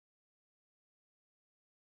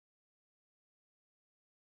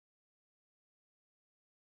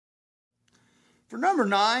For number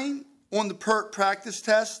 9 on the Pert practice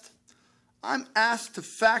test, I'm asked to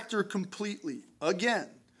factor completely again.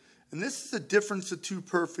 And this is the difference of two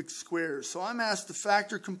perfect squares. So I'm asked to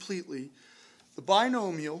factor completely the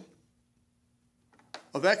binomial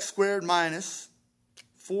of x squared minus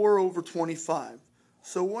 4 over 25.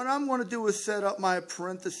 So what I'm going to do is set up my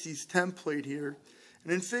parentheses template here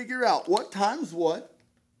and then figure out what times what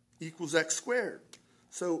equals x squared.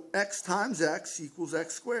 So x times x equals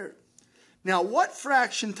x squared. Now what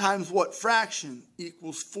fraction times what fraction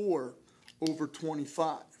equals 4 over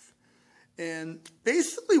 25? And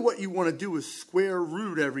basically what you want to do is square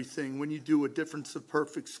root everything when you do a difference of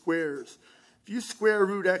perfect squares. If you square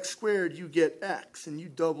root x squared, you get x, and you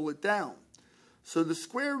double it down. So the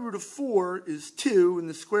square root of 4 is 2, and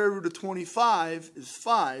the square root of 25 is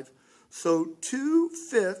 5. So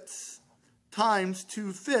 2/5 times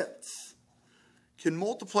 2/5 can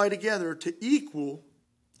multiply together to equal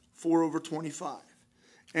 4 over 25.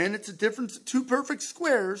 And it's a difference of two perfect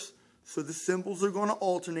squares, so the symbols are going to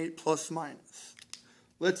alternate plus minus.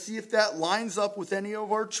 Let's see if that lines up with any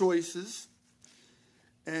of our choices.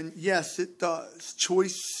 And yes, it does.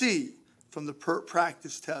 Choice C from the Pert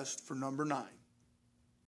practice test for number 9.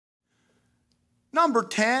 Number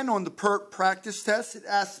 10 on the Pert practice test, it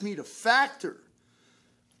asks me to factor.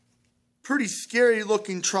 Pretty scary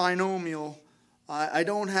looking trinomial. I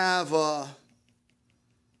don't have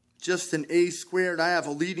just an a squared. I have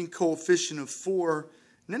a leading coefficient of 4.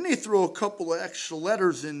 And then they throw a couple of extra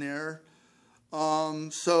letters in there.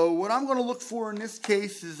 So what I'm going to look for in this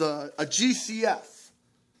case is a GCF.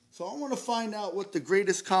 So I want to find out what the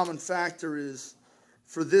greatest common factor is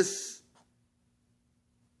for this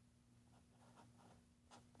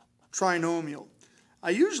trinomial.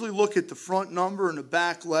 I usually look at the front number and the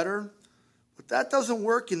back letter, but that doesn't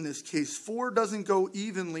work in this case. 4 doesn't go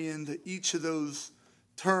evenly into each of those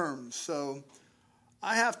terms. So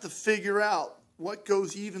I have to figure out what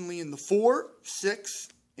goes evenly in the 4, 6,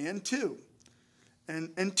 and 2.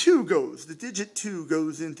 And 2 goes, the digit 2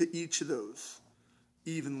 goes into each of those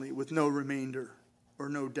evenly with no remainder or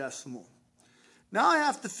no decimal. Now I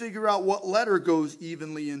have to figure out what letter goes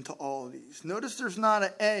evenly into all of these. Notice there's not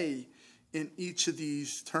an A in each of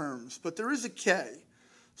these terms, but there is a K.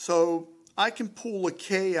 So I can pull a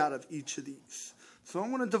K out of each of these. So I'm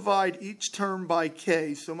going to divide each term by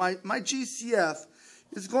K. So my GCF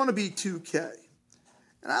is going to be 2K.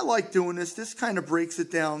 And I like doing this. This kind of breaks it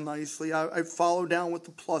down nicely. I follow down with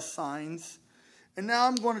the plus signs. And now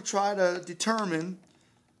I'm going to try to determine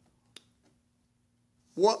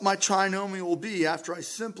what my trinomial will be after I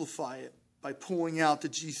simplify it by pulling out the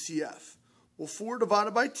GCF. Well, 4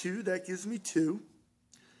 divided by 2, that gives me 2.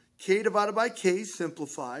 K divided by K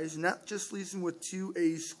simplifies, and that just leaves me with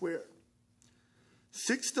 2a squared.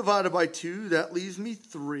 6 divided by 2, that leaves me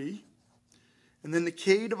 3. And then the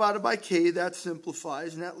K divided by K, that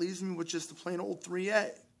simplifies, and that leaves me with just a plain old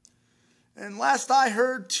 3a. And last I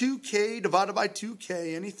heard, 2K divided by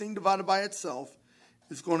 2K, anything divided by itself,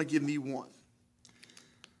 is going to give me 1.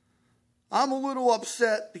 I'm a little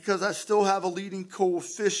upset because I still have a leading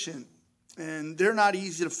coefficient, and they're not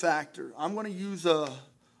easy to factor. I'm going to use a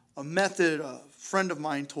method a friend of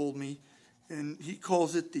mine told me, and he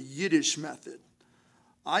calls it the Yiddish method.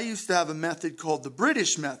 I used to have a method called the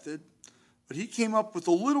British method, but he came up with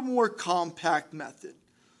a little more compact method.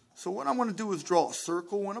 So what I'm going to do is draw a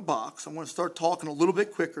circle in a box. I'm going to start talking a little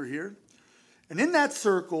bit quicker here. And in that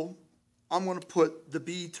circle, I'm going to put the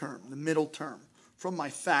B term, the middle term, from my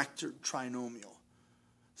factored trinomial.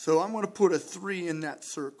 So I'm going to put a 3 in that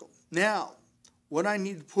circle. Now, what I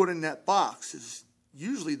need to put in that box is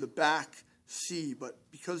usually the back C, but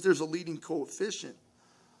because there's a leading coefficient,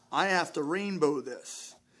 I have to rainbow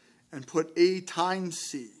this and put A times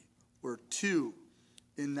C, or 2,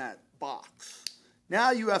 in that box.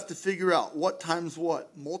 Now you have to figure out what times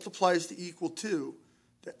what multiplies to equal 2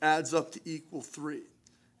 that adds up to equal 3.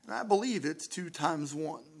 And I believe it's 2 times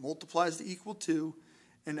 1. Multiplies to equal 2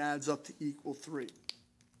 and adds up to equal 3.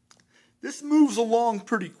 This moves along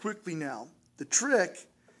pretty quickly now. The trick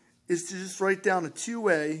is to just write down a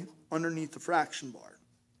 2a underneath the fraction bar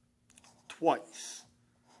twice,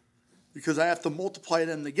 because I have to multiply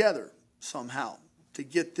them together somehow to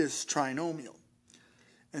get this trinomial.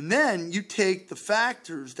 And then you take the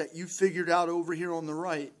factors that you figured out over here on the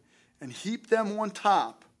right and heap them on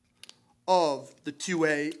top of the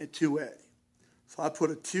 2a and 2a. So I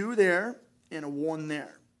put a 2 there and a 1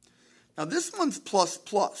 there. Now this one's plus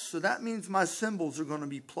plus, so that means my symbols are going to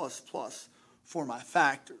be plus plus for my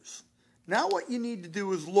factors. Now what you need to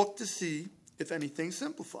do is look to see if anything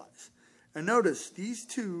simplifies. And notice these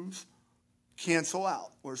 2's cancel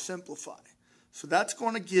out or simplify. So that's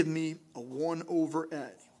going to give me a 1 over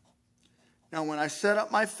a. Now when I set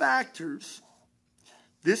up my factors,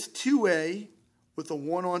 this 2a with a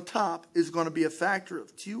 1 on top is going to be a factor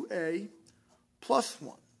of 2a plus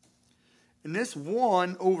 1. And this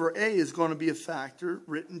 1 over a is going to be a factor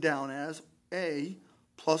written down as a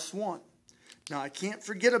plus 1. Now I can't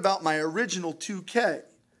forget about my original 2k.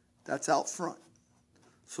 That's out front.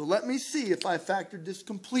 So let me see if I factored this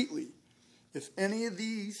completely, if any of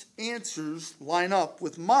these answers line up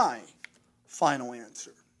with my final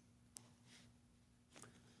answer.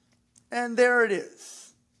 And there it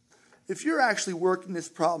is. If you're actually working this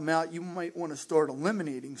problem out, you might want to start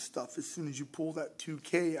eliminating stuff as soon as you pull that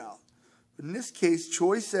 2k out. But in this case,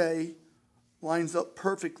 choice A lines up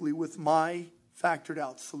perfectly with my factored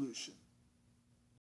out solution.